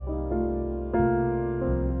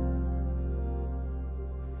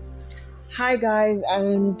Hi, guys,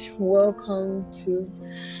 and welcome to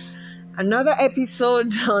another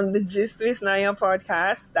episode on the Gist with Naya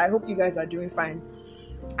podcast. I hope you guys are doing fine.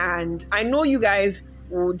 And I know you guys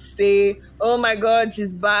would say, "Oh my God,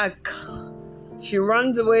 she's back. She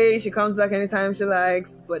runs away, she comes back anytime she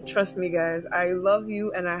likes." But trust me, guys, I love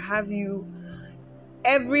you and I have you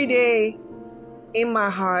every day in my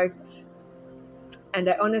heart. And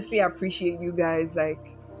I honestly appreciate you guys,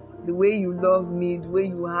 like the way you love me, the way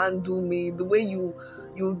you handle me, the way you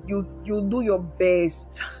do your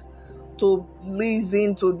best to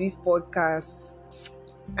listen to this podcast.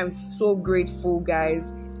 I'm so grateful,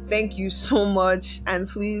 guys. Thank you so much, and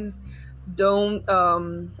please don't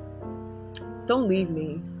don't leave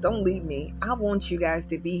me. Don't leave me. I want you guys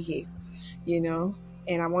to be here, you know,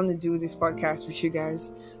 and I want to do this podcast with you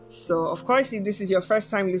guys. So, of course, if this is your first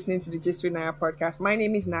time listening to the Gist with Naya podcast, my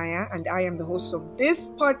name is Naya, and I am the host of this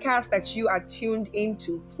podcast that you are tuned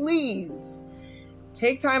into. Please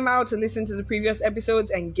take time out to listen to the previous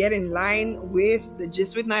episodes and get in line with the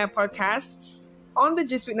Gist with Naya podcast. On the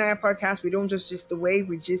Gist with Naya podcast, we don't just gist away,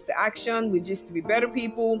 we gist to action, we gist to be better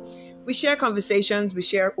people. We share conversations, we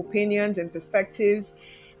share opinions and perspectives.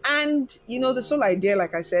 And, the sole idea,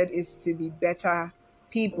 like I said, is to be better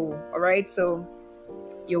people. All right. So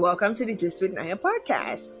you're welcome to the Gist with Naya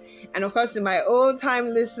podcast. And of course, to my old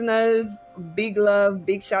time listeners, big love,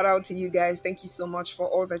 big shout out to you guys. Thank you so much for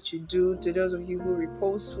all that you do. To those of you who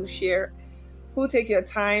repost, who share, who take your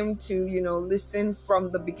time to, listen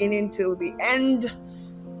from the beginning till the end.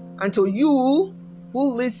 And to you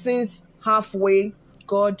who listens halfway,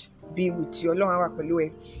 God be with you.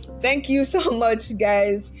 Thank you so much,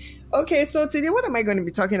 guys. Okay, so today, what am I going to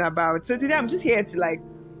be talking about? So today, I'm just here to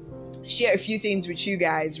share a few things with you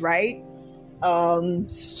guys, right?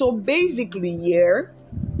 So basically,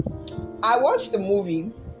 I watched the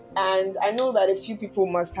movie, and I know that a few people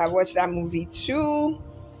must have watched that movie too.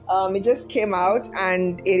 It just came out,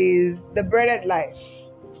 and it is The Breaded Life.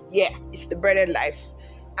 Yeah, it's The Breaded Life.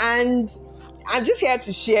 And I'm just here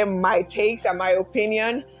to share my takes and my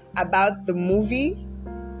opinion about the movie.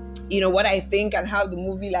 What I think and how the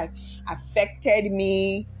movie affected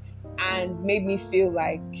me and made me feel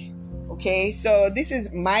like, okay, so this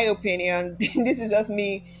is my opinion. This is just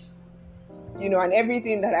me, and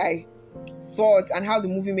everything that I thought and how the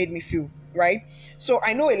movie made me feel, right? So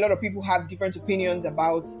I know a lot of people have different opinions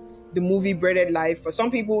about the movie Breaded Life. For some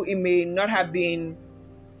people, it may not have been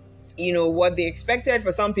what they expected.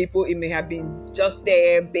 For some people, it may have been just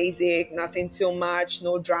there, basic, nothing too much,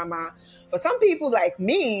 no drama. For some people like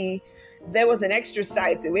me, there was an extra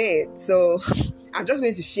side to it. So I'm just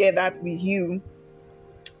going to share that with you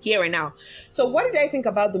here and now. So what did I think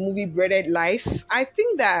about the movie Breaded Life? I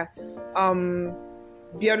think that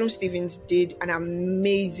Biodun Stevens did an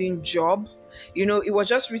amazing job. It was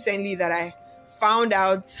just recently that I found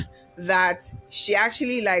out that she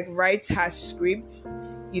actually writes her scripts,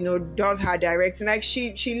 does her directing.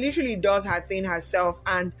 She literally does her thing herself.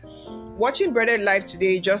 And watching Breaded Life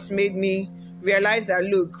today just made me realize that,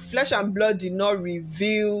 look, flesh and blood did not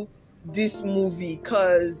reveal this movie,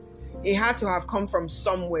 because it had to have come from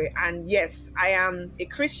somewhere. And yes, I am a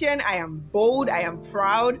Christian. I am bold. I am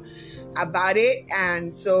proud about it.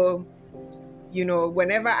 And so,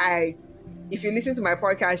 whenever if you listen to my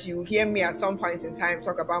podcast, you hear me at some point in time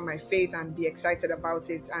talk about my faith and be excited about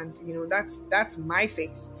it. And, that's my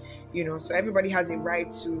faith, so everybody has a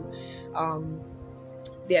right to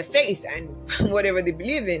their faith and whatever they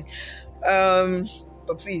believe in.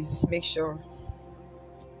 But please make sure,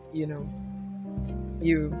 let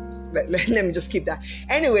me just keep that.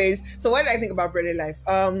 Anyways, so what did I think about Breaded Life?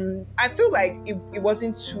 I feel like it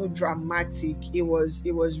wasn't too dramatic. It was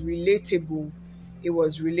relatable. It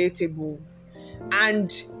was relatable.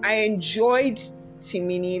 And I enjoyed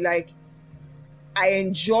Timini. I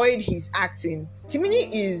enjoyed his acting. Timini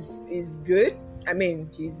is good. I mean,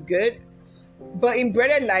 he's good. But in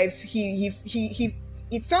Breaded Life, he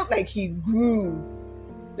it felt like he grew.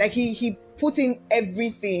 Like he put in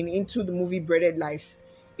everything into the movie Breaded Life.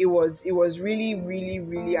 It was really, really,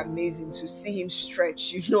 really amazing to see him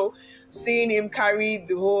stretch, seeing him carry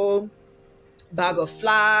the whole bag of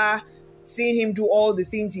flour, seeing him do all the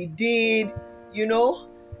things he did,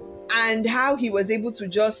 and how he was able to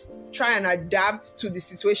just try and adapt to the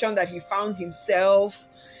situation that he found himself,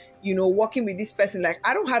 working with this person.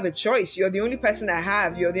 I don't have a choice. You're the only person I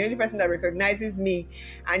have. You're the only person that recognizes me.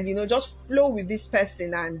 And, just flow with this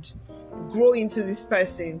person and grow into this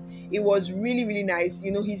person. It was really, really nice.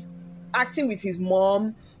 He's acting with his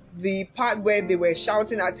mom, the part where they were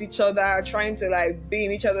shouting at each other, trying to be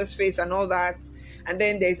in each other's face and all that. And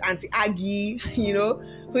then there's Auntie Aggie,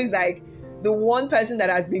 who's the one person that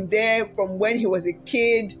has been there from when he was a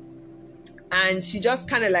kid, and she just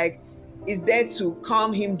kind of like is there to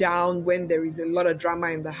calm him down when there is a lot of drama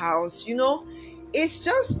in the house. It's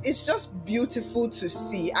just beautiful to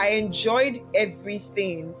see. I enjoyed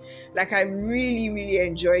everything. Like, I really, really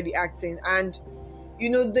enjoyed the acting. And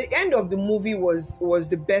the end of the movie was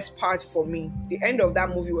the best part for me. The end of that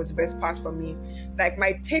movie was the best part for me. Like,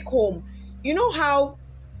 my take home, how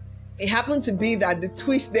it happened to be that the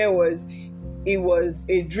twist there was, it was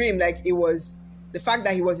a dream. Like, it was the fact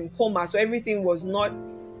that he was in coma, so everything was not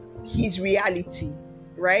his reality,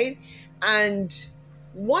 right? And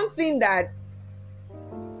one thing that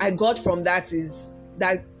I got from that is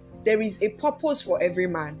that there is a purpose for every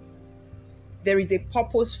man. There is a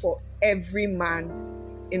purpose for every man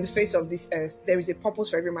in the face of this earth. There is a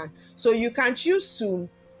purpose for every man. So you can choose to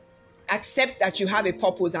accept that you have a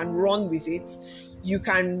purpose and run with it. You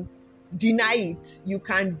can deny it. You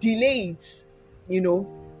can delay it,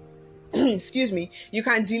 excuse me. You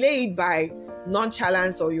can delay it by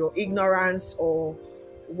nonchalance or your ignorance or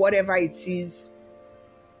whatever it is.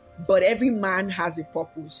 But every man has a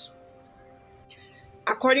purpose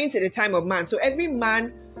according to the time of man. So every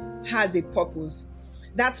man has a purpose.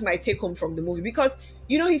 That's my take home from the movie. Because,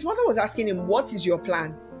 his mother was asking him, what is your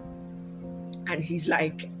plan? And he's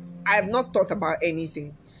like, I have not thought about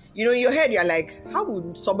anything. In your head, you're like, how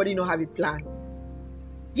would somebody not have a plan?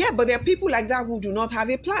 Yeah, but there are people like that who do not have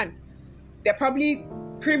a plan. They're probably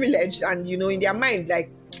privileged and, in their mind,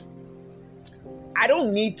 like, I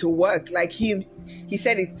don't need to work. Like he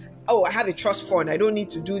said it, oh, I have a trust fund. I don't need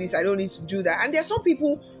to do this. I don't need to do that. And there are some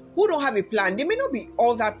people who don't have a plan. They may not be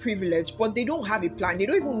all that privileged, but they don't have a plan. They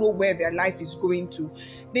don't even know where their life is going to.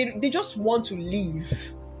 They just want to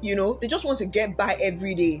live. They just want to get by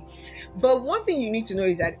every day. But one thing you need to know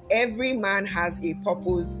is that every man has a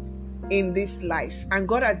purpose in this life. And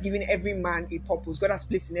God has given every man a purpose. God has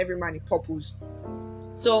placed in every man a purpose.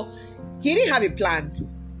 So he didn't have a plan.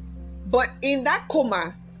 But in that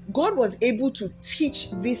coma, God was able to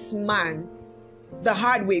teach this man the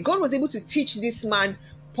hard way. God was able to teach this man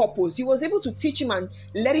purpose. He was able to teach him and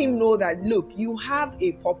let him know that, look, you have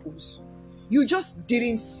a purpose. You just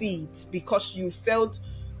didn't see it because you felt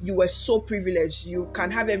you were so privileged. You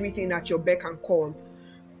can have everything at your beck and call.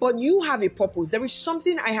 But you have a purpose. There is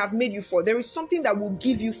something I have made you for. There is something that will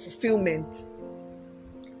give you fulfillment.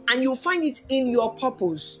 And you'll find it in your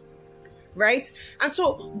purpose. Right? And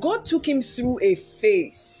so God took him through a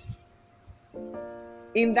phase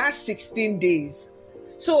in that 16 days.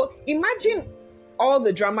 So imagine all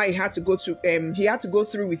the drama he had to go through. He had to go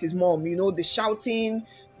through with his mom, the shouting,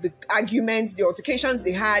 the arguments, the altercations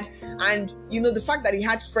they had, and the fact that he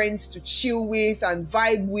had friends to chill with and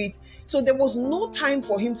vibe with. So there was no time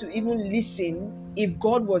for him to even listen if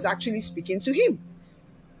God was actually speaking to him,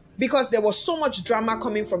 because there was so much drama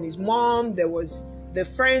coming from his mom. There was the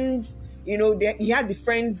friends. He had the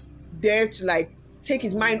friends there to like take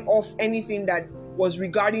his mind off anything that was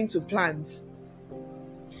regarding to plans.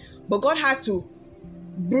 But God had to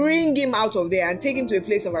bring him out of there and take him to a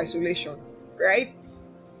place of isolation, right?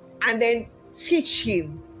 And then teach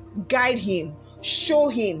him, guide him, show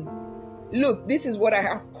him, look, this is what I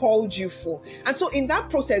have called you for. And so in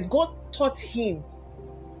that process, God taught him.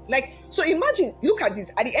 Like, so imagine, look at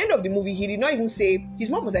this. At the end of the movie, he did not even say,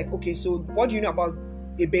 his mom was like, okay, so what do you know about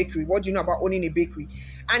a bakery? What do you know about owning a bakery?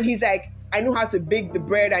 And he's like, I know how to bake the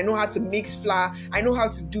bread. I know how to mix flour. I know how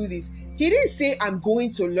to do this. He didn't say, I'm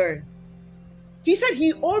going to learn. He said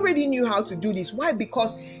he already knew how to do this. Why?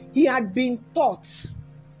 Because he had been taught.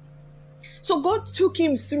 So God took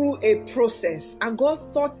him through a process, and God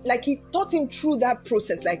he taught him through that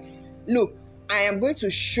process. Like, look, I am going to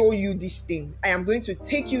show you this thing. I am going to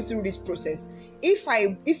take you through this process.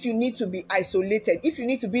 If you need to be isolated, if you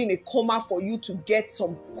need to be in a coma for you to get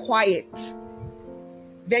some quiet,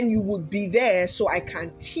 then you would be there so I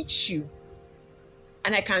can teach you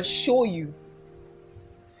and I can show you,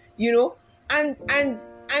 and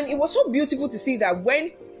it was so beautiful to see that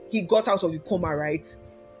when he got out of the coma, right,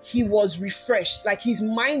 he was refreshed. Like, his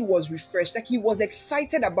mind was refreshed. Like, he was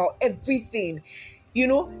excited about everything.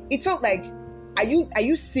 It felt like, are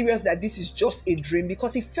you serious that this is just a dream?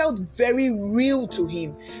 Because it felt very real to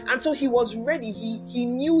him. And so he was ready. He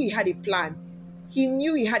knew he had a plan. He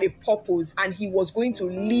knew he had a purpose, and he was going to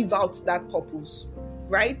live out that purpose,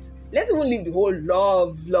 right? Let's even leave the whole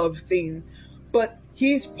love thing. But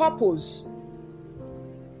his purpose,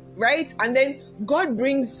 right? And then God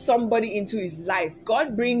brings somebody into his life.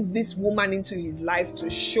 God brings this woman into his life to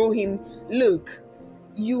show him, look,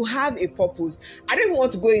 you have a purpose. I don't even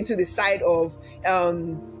want to go into the side of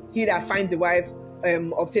he that finds a wife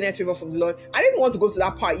obtained favor from the Lord. I didn't want to go to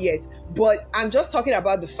that part yet, but I'm just talking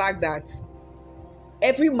about the fact that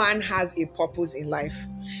every man has a purpose in life.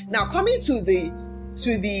 Now, coming to the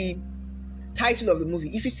title of the movie,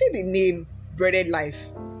 if you see the name Breaded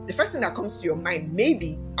Life, the first thing that comes to your mind,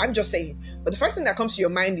 maybe, I'm just saying, but the first thing that comes to your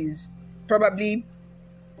mind is probably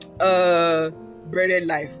Breaded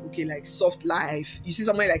Life, okay, like soft life. You see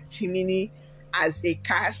somebody like Timini as a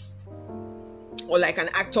cast or like an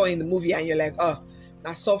actor in the movie, and you're like, oh,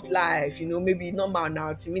 that's soft life, maybe normal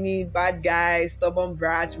now. Timini, bad guy, stubborn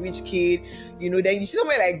brat, rich kid, then you see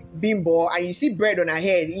somebody like Bimbo and you see bread on her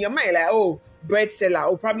head. In your mind, like, oh, bread seller,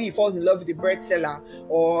 or probably he falls in love with the bread seller,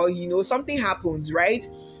 or something happens, right?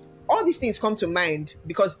 All these things come to mind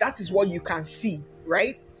because that is what you can see,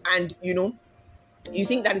 right? And you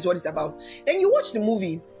think that is what it's about. Then you watch the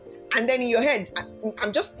movie, and then in your head,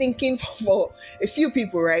 I'm just thinking for a few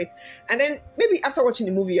people, right? And then maybe after watching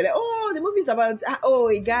the movie, you're like, oh, the movie is about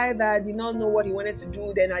a guy that did not know what he wanted to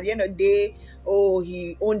do. Then at the end of the day,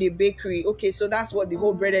 he owned a bakery. Okay, so that's what the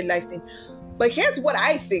whole Breaded Life thing. But here's what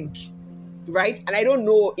I think, right? And I don't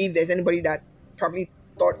know if there's anybody that probably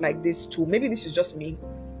thought like this too. Maybe this is just me.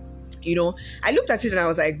 I looked at it and I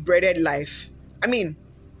was like, Breaded Life. I mean,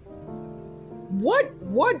 what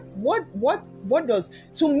does,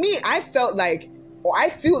 to me, I feel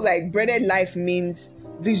like Breaded Life means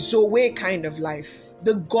the Zoe kind of life,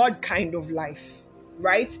 the God kind of life,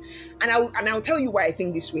 right? And I'll tell you why I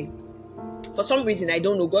think this way. For some reason, I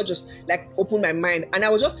don't know, God just like opened my mind, and I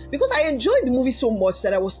was just, because I enjoyed the movie so much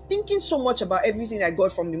that I was thinking so much about everything I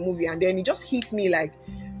got from the movie, and then it just hit me like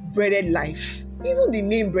Breaded Life. Even the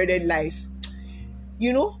name Breaded Life,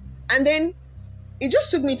 and then it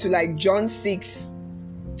just took me to like John 6.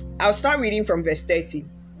 I'll start reading from verse 30,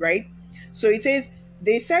 right? So it says,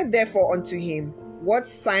 they said therefore unto him, what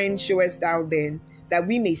sign showest thou then, that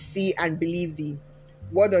we may see and believe thee?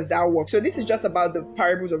 What does thou work? So this is just about the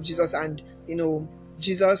parables of Jesus and,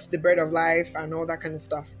 Jesus, the bread of life and all that kind of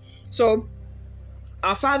stuff. So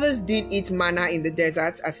our fathers did eat manna in the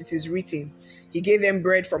desert, as it is written, he gave them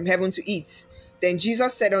bread from heaven to eat. Then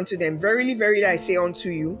Jesus said unto them, verily, verily, I say unto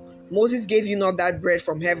you, Moses gave you not that bread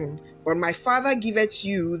from heaven, but my Father giveth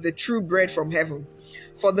you the true bread from heaven.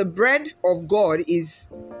 For the bread of God is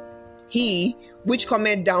he which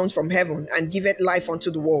cometh down from heaven and giveth life unto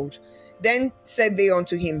the world. Then said they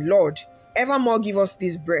unto him, Lord, evermore give us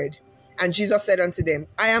this bread. And Jesus said unto them,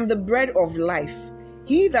 I am the bread of life.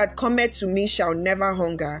 He that cometh to me shall never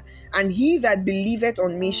hunger, and he that believeth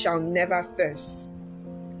on me shall never thirst.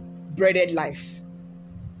 Breaded life.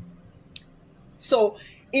 So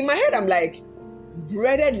in my head, I'm like,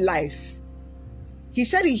 Breaded life. He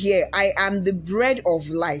said it here, I am the bread of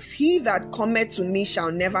life. He that cometh to me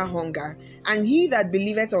shall never hunger, and he that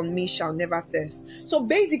believeth on me shall never thirst. So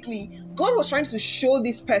basically, God was trying to show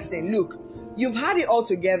this person, look, you've had it all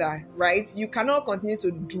together, right? You cannot continue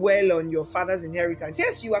to dwell on your father's inheritance.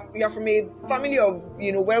 Yes, you are from a family of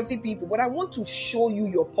wealthy people, but I want to show you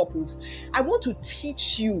your purpose. I want to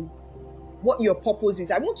teach you what your purpose is.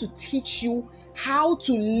 I want to teach you how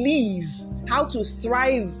to live, how to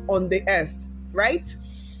thrive on the earth, right?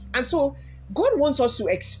 And so God wants us to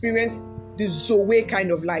experience the Zoe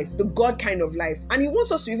kind of life, the God kind of life, and he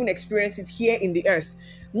wants us to even experience it here in the earth,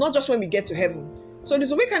 not just when we get to heaven. So the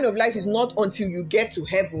Zoe kind of life is not until you get to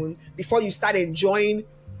heaven before you start enjoying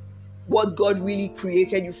what God really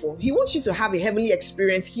created you for. He wants you to have a heavenly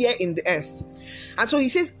experience here in the earth. And so he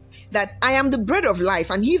says that I am the bread of life,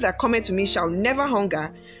 and he that cometh to me shall never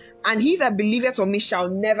hunger, and he that believeth on me shall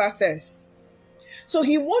never thirst. So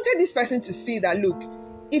he wanted this person to see that, look,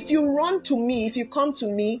 if you run to me, if you come to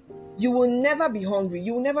me, you will never be hungry,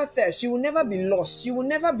 you will never thirst, you will never be lost, you will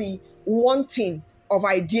never be wanting of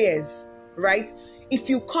ideas, right? If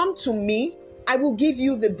you come to me, I will give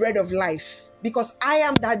you the bread of life, because I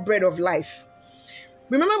am that bread of life.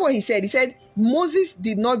 Remember what he said? He said, Moses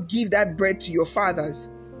did not give that bread to your fathers.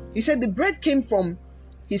 He said the bread came from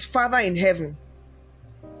his Father in heaven.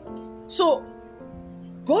 So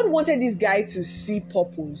God wanted this guy to see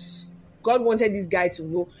purpose. God wanted this guy to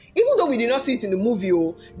know, even though we did not see it in the movie,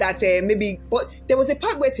 but there was a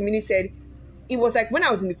part where Timini said, it was like when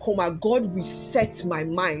I was in the coma, God reset my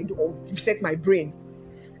mind or reset my brain.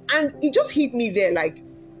 And it just hit me there, like,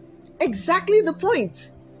 exactly the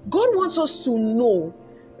point. God wants us to know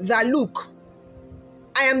that, look,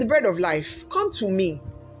 I am the bread of life. Come to me.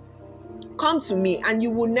 Come to me and you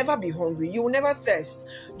will never be hungry. You will never thirst.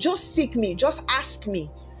 Just seek me. Just ask me.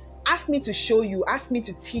 Ask me to show you. Ask me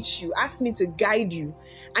to teach you. Ask me to guide you.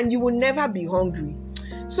 And you will never be hungry.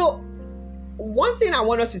 So one thing I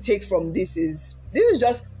want us to take from this is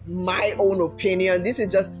just my own opinion. This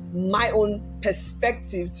is just my own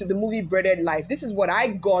perspective to the movie Breaded Life. This is what I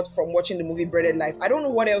got from watching the movie Breaded Life. I don't know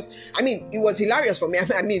what else. I mean, it was hilarious for me.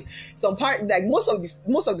 I mean, some part, like most of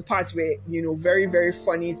the parts were, very, very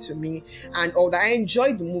funny to me, and all that. I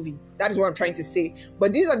enjoyed the movie. That is what I'm trying to say.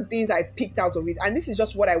 But these are the things I picked out of it, and this is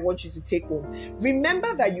just what I want you to take home.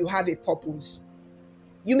 Remember that you have a purpose.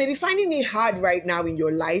 You may be finding it hard right now in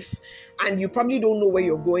your life, and you probably don't know where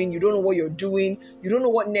you're going. You don't know what you're doing. You don't know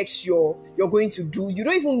what next you're going to do. You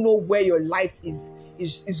don't even know where your life is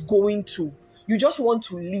going to. You just want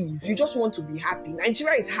to live. You just want to be happy.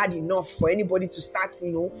 Nigeria is hard enough for anybody to start,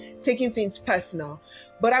 taking things personal.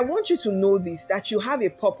 But I want you to know this, that you have a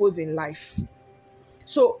purpose in life.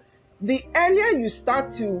 So the earlier you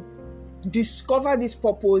start to discover this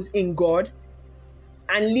purpose in God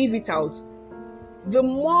and live it out, the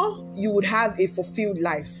more you would have a fulfilled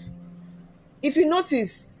life. If you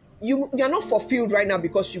notice, you're not fulfilled right now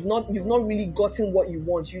because you've not really gotten what you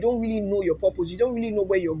want. You don't really know your purpose. You don't really know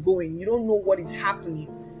where you're going. You don't know what is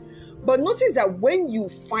happening. But notice that when you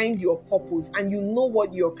find your purpose and you know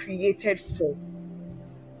what you're created for,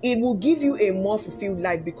 it will give you a more fulfilled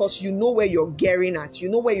life because you know where you're gearing at. You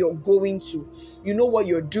know where you're going to. You know what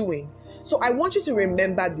you're doing. So I want you to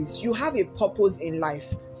remember this. You have a purpose in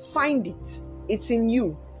life. Find it. It's in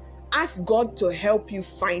you. Ask God to help you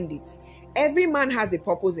find it. Every man has a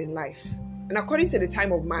purpose in life. And according to the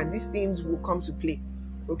time of man, these things will come to play.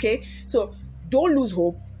 Okay? So don't lose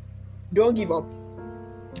hope. Don't give up.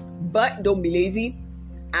 But don't be lazy.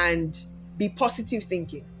 And be positive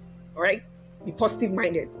thinking. All right? Be positive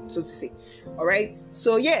minded, so to say. All right?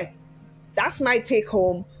 So yeah, that's my take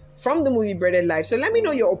home from the movie Breaded Life. So let me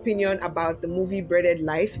know your opinion about the movie Breaded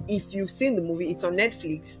Life. If you've seen the movie, it's on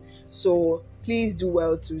Netflix. So please do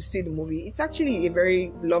well to see the movie. It's actually a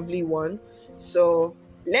very lovely one. So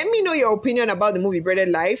let me know your opinion about the movie Breaded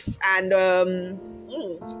Life. And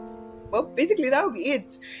well, basically that will be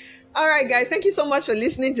it. All right, guys. Thank you so much for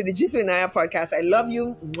listening to the Gist with Naya podcast. I love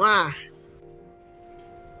you. Mwah.